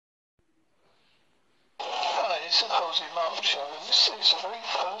supposed Mark show, and this is a very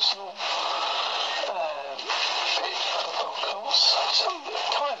personal bit of a podcast. Some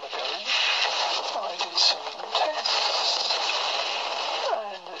time ago, I did some tests,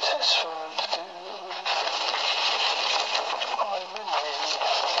 and the tests were to do with my memory.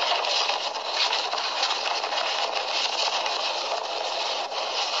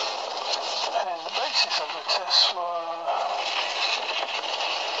 And the basis of the tests were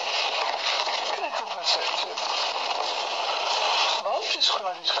clinical perceptive. Mark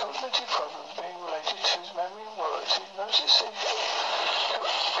described his cognitive problem being related to his memory and words. He noticed he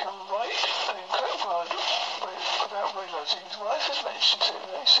can write an incorrect word without realising his wife has mentioned to him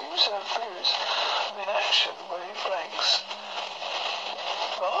that he seems to have periods of inaction where he blanks.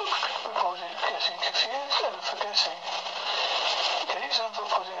 Mark reported getting confused and forgetting. He gave example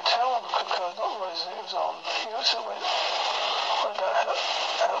of putting a towel on the cooker, not realising it was on. He also went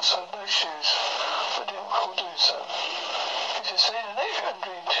outside no shoes, but didn't recall doing so. He sustained a neck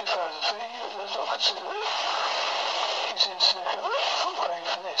injury in 2003, but does not consider his incident from praying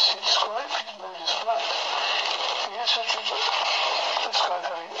for this. He described his mood as flat. He also described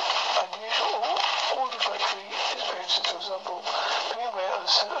having unusual olfactory experiences, for example, being aware of the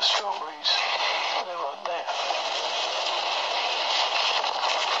scent of strawberries when they weren't there.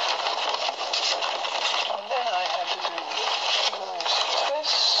 And then I had to do various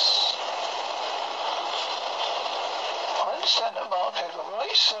tests. I understand that Mark had a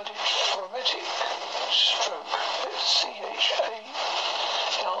right-sided traumatic stroke. It's CHALMICK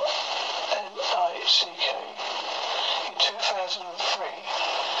in 2003.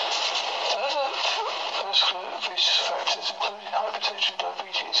 Further vascular risk factors including hypertension,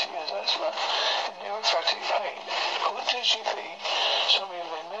 diabetes, he has asthma, and neuropathic pain. According to his GP, some of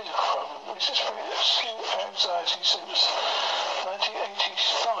their medical problem, which has experienced anxiety since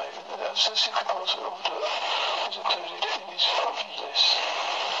 1985, and the obsessive compulsive order was included in his problem list.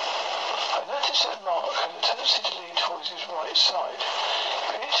 I noticed that Mark had a tendency to lean towards his right side.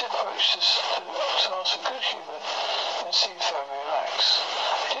 He appeared to approach the task with good humour and seemed very relaxed.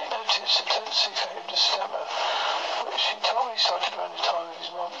 I didn't notice the tendency for him to stammer, which he told me started around the time of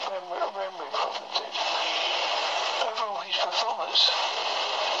his memory problem did. Overall, his performance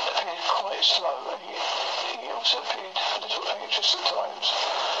appeared quite slow, and he also appeared a little anxious at times.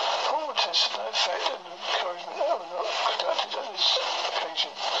 Formal tests had no effect, and encouragement were not conducted on this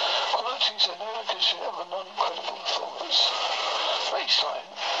occasion. Qualities are no indication of a non-credible performance. Baseline.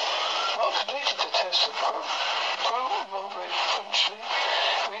 Mark completed the test of pro-morbid functioning.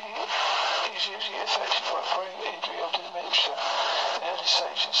 Reading is usually affected by brain injury or dementia in early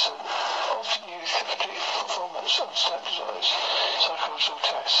stages, so often used to predict performance on standardised psychological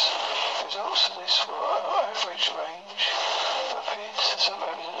tests. Results of this were average range, appeared to some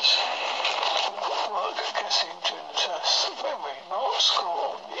evidence work guessing during the test. Memory. Mark's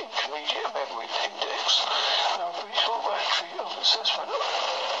score on the intermediate memory index and a reasonable battery of assessment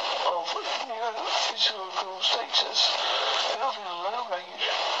of neurophysiological status fell in a low range.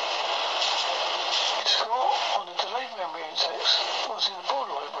 His score on the delayed memory index was in the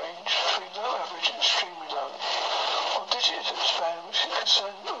borderline range between low average and extremely low. On digital span, which is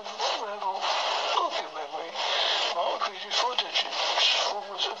concerned with level of your memory, Mark agreed with 4 digits,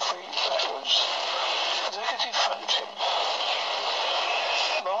 forwards and 3 backwards. Executive functioning.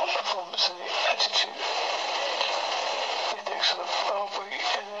 Mark performance and the attitude index of the Barbary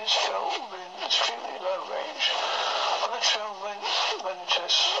NS fell within extremely low range. On the trail running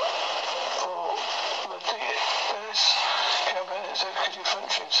test for the DS campaign executive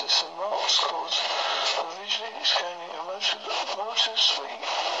functioning system, Mark scores for the visually scanning and motor speed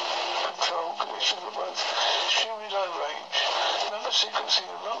control conditions were both extremely low range. Number sequencing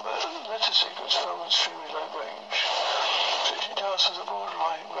and letter sequence fell in extremely low range. Switching tasks was a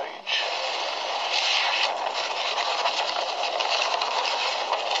borderline range.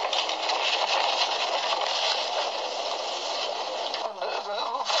 On the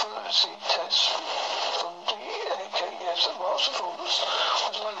verbal fluency test from the AKS and Mark's performance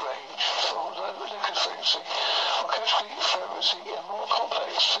was low range for low liquid frequency. On category frequency and more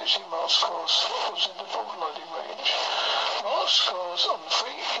complex switching, Mark's scores was in the borderline range. Mark's scores on the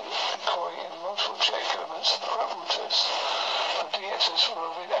free inquiry and multiple check elements of the Brabble test and DXS were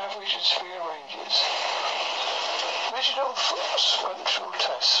within average and severe ranges. Visual functional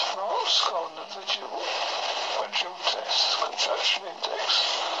tests. Mark's score on the visual functional test contraction index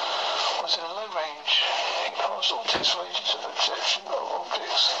was in a low range. He passed all test ranges of perception of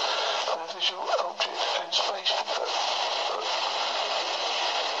objects by the visual object and space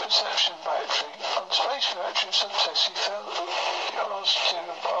perception battery. On the space battery subtest, he failed the last 2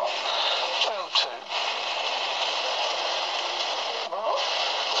 and part failed 2.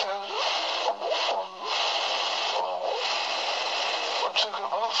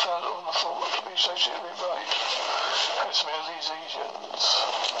 these lesions.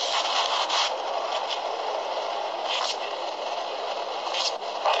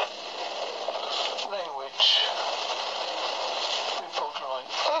 Language. Borderline.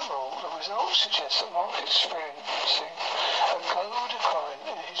 Overall, the results suggest that Mark is experiencing a global decline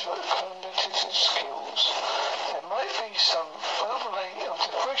in his cognitive skills. There might be some overlay of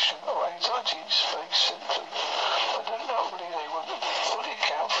depression or anxiety-based symptoms. I do not believe they would fully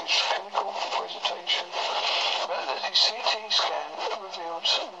account for his clinical presentation. But that his CT scan revealed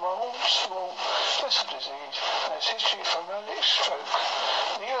mild small vessel disease and his history of traumatic stroke.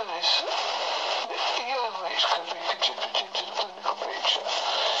 Neither of which could be contributed to the clinical picture.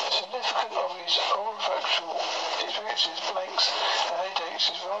 The significance of his olfactory experiences, blanks and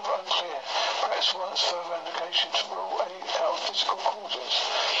headaches is rather unclear. Perhaps wants further indication to rule out physical causes.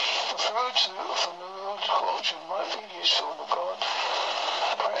 Referred to for neurological option might be useful in regard.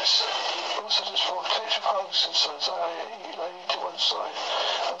 Perhaps also to explore potential Parkinson's signs, i.e. laying to one side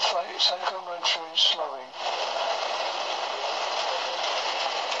and psychomotor slowing.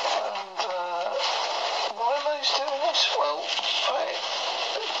 Why am I doing this? Well,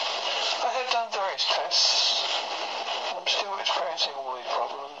 I have done various tests. I'm still experiencing all these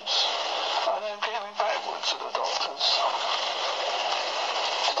problems. And I'm getting backwards to the doctors.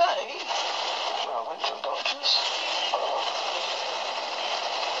 Today, I went to the doctors.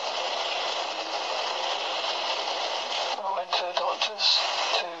 I went to the doctors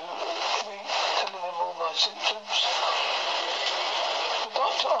to telling them all my symptoms. The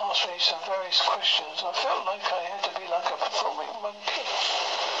doctor asked me some various questions. I felt like I had to be like a performing monkey.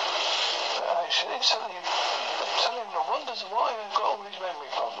 But I should instantly tell him the wonders of why I've got all these memory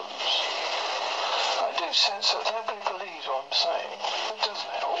problems. I do sense that nobody believes what I'm saying. It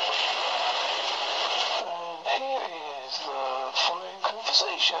doesn't help. And here is the following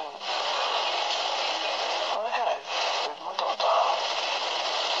conversation I had with my doctor.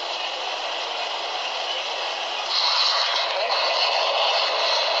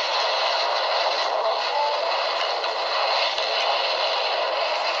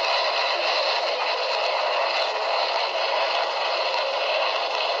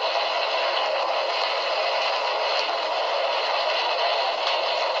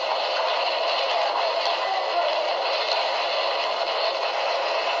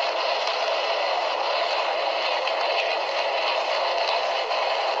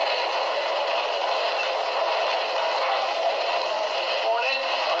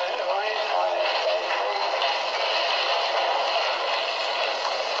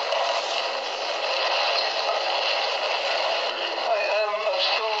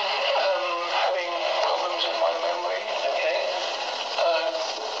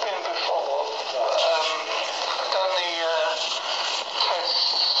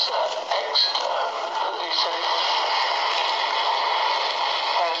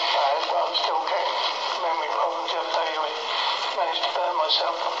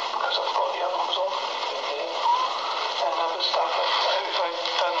 Because I've got the other ones on. And other stuff. If I've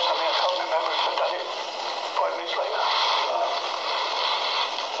done something, I can't remember if I've done it 5 minutes later.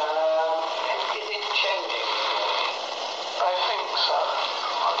 Is it changing? I think so.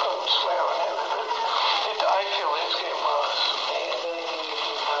 I couldn't swear on it, but I feel it's getting worse. Okay, is there anything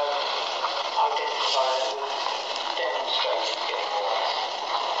you can identify that would demonstrate it's getting worse?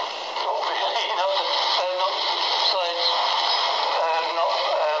 Not really, not besides not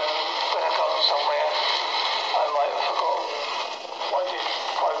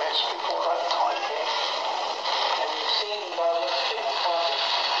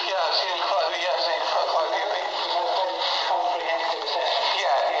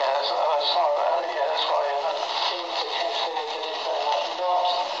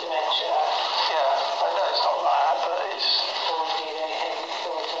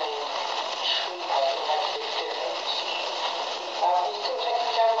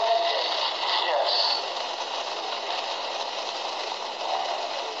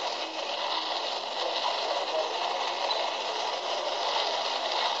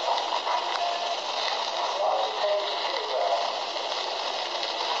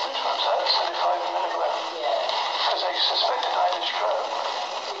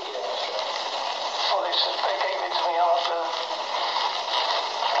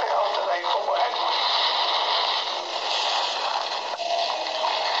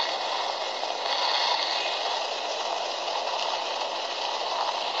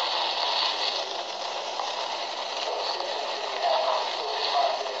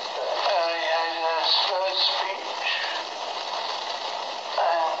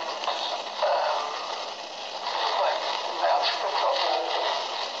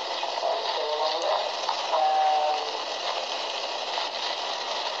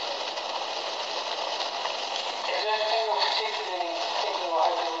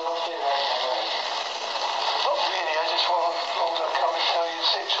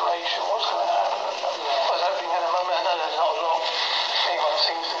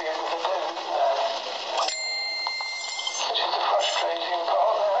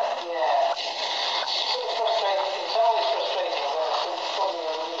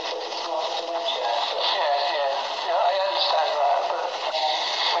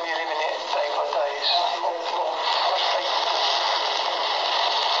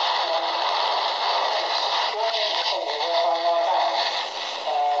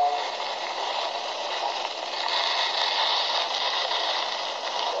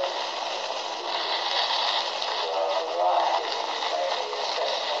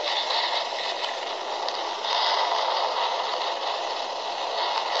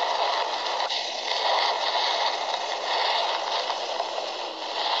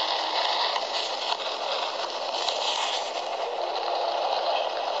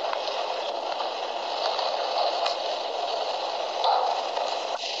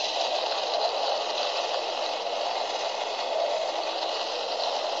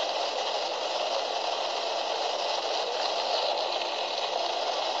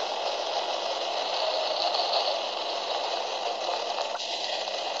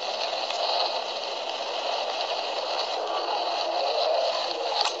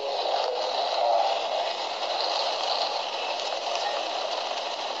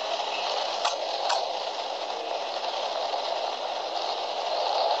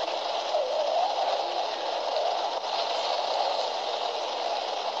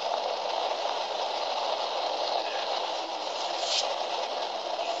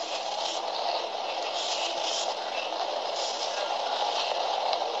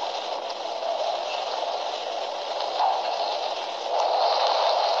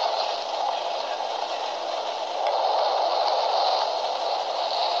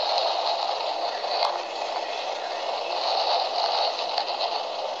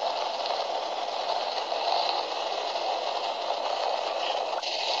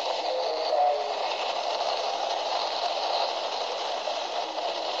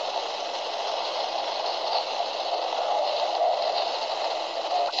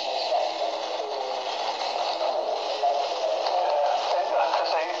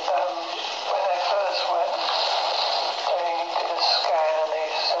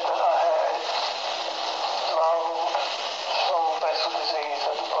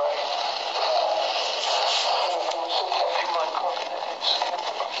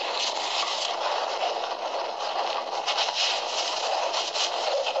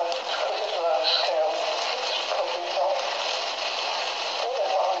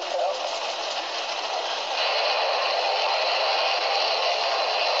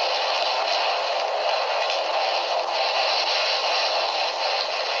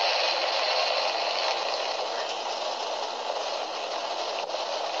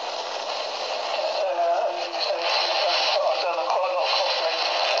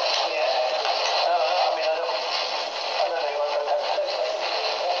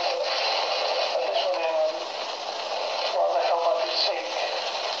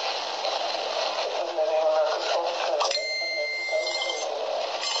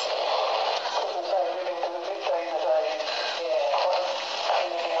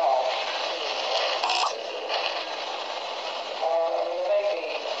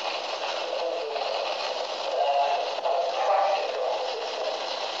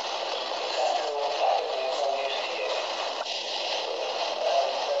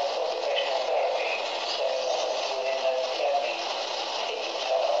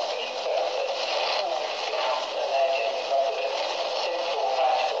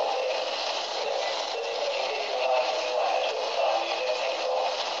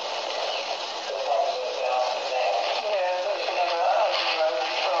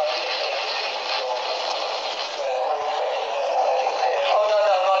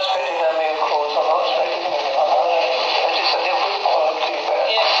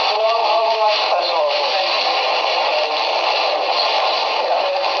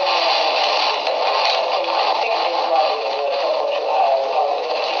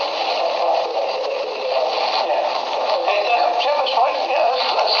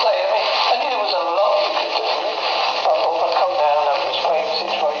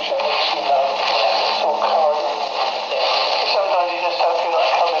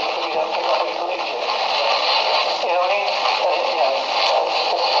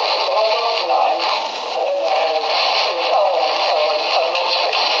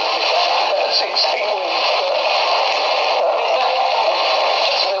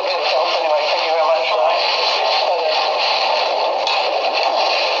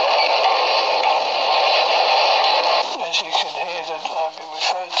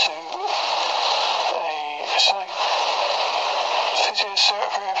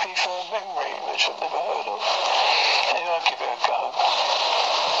therapy for memory, which I've never heard of. Anyway, I'll give it a go.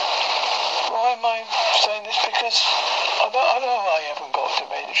 Why am I saying this? Because I know I haven't got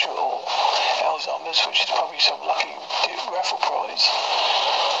dementia or Alzheimer's, which is probably some lucky raffle prize.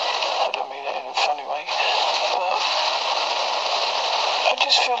 I don't mean it in a funny way, but I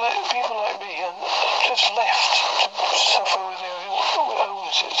just feel like people like me are just left to suffer with their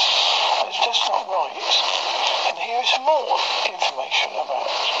illnesses. It's just not right. And here is more information about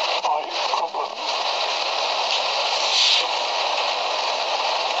my problem.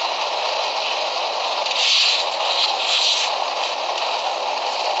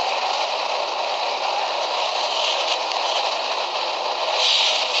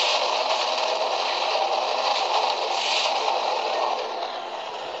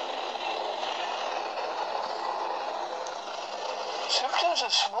 Symptoms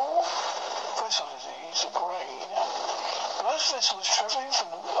of small vessel disease of brain. Blood vessels travelling from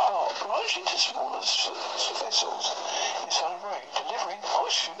the heart branch into smaller vessels inside the brain, delivering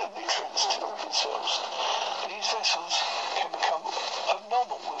oxygen and nutrients to the brain cells. These vessels can become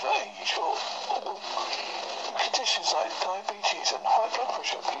abnormal with age or conditions like diabetes and high blood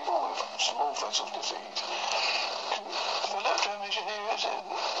pressure. People with small vessel disease can develop damage in areas of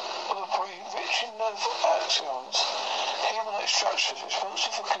the brain rich in nerve axons, human-like structures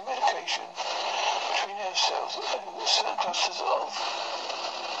responsible for communication between nerve cells and certain clusters of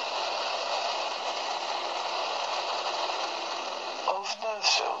nerve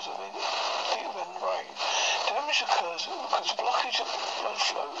cells within the brain. Damage occurs because blockage of blood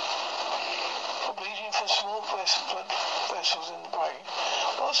flow or bleeding from small blood vessels in the brain.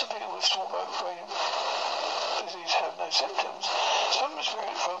 Lots of people with small brain disease have no symptoms. Some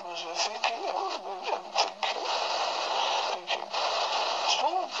experience problems with thinking, mood and thinking.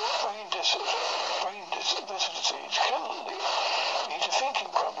 Small brain vessel disease can lead to thinking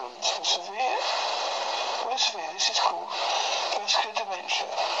problems. When severe, this is called vascular dementia.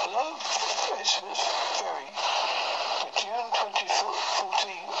 Although estimates vary, in June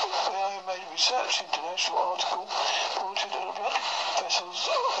 2014, I made research international article reported that blood vessels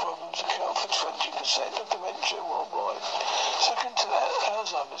problems account for 20% of dementia worldwide. Second to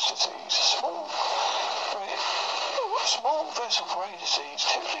Alzheimer's disease, small vessel brain disease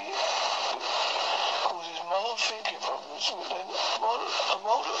typically causes mild thinking problems, then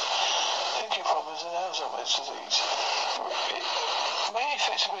milder thinking problems than Alzheimer's disease. It mainly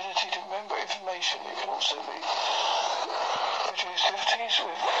affects ability to remember information. It can also be produce difficulties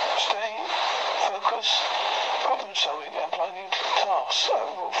with staying focus, problem solving and planning tasks.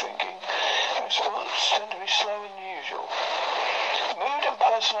 Overall thinking and response tend to be slower than usual. Mood and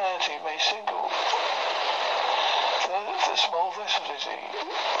personality may signal for small vessel disease,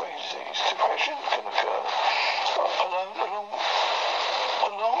 brain disease. Depression can occur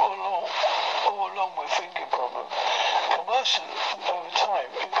along with thinking problem. Can worsen over time.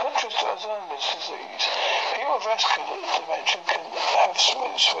 In contrast to Alzheimer's disease, people with vascular dementia can have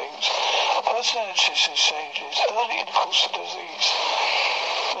mood swings or personality changes early in the course of the disease.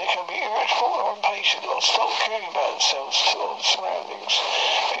 They can be irritable or impatient or stop caring about themselves or the surroundings.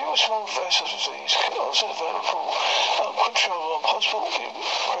 People with small vessel disease can also develop uncontrollable or possible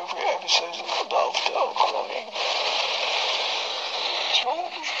inappropriate episodes of laughter or crying.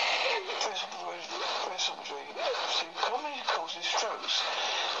 Small vessel disease commonly causes strokes,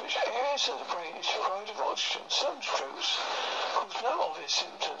 which areas of the brain is deprived of oxygen. Some strokes cause no obvious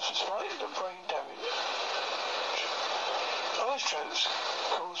symptoms despite the brain damage. Other strokes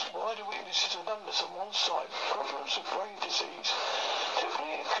cause wider weaknesses and numbness on one side. Problems of brain disease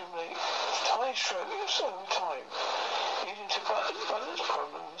typically accumulate tiny strokes over time, leading to balance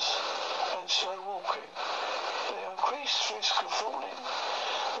problems and slow walking. They increase risk of falling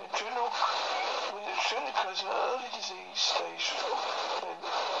when it generally occurs in an early disease stage than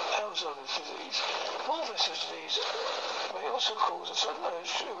Alzheimer's disease. Small vessel disease may also cause a sudden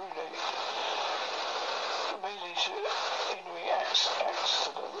urge to urinate, may lead to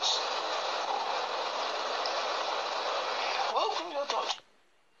accidents. Welcome your doctor.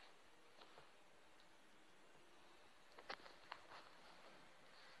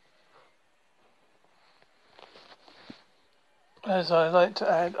 As I like to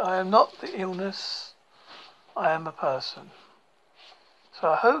add, I am not the illness, I am a person. So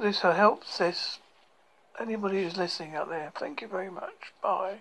I hope this helps anybody who's listening out there. Thank you very much. Bye.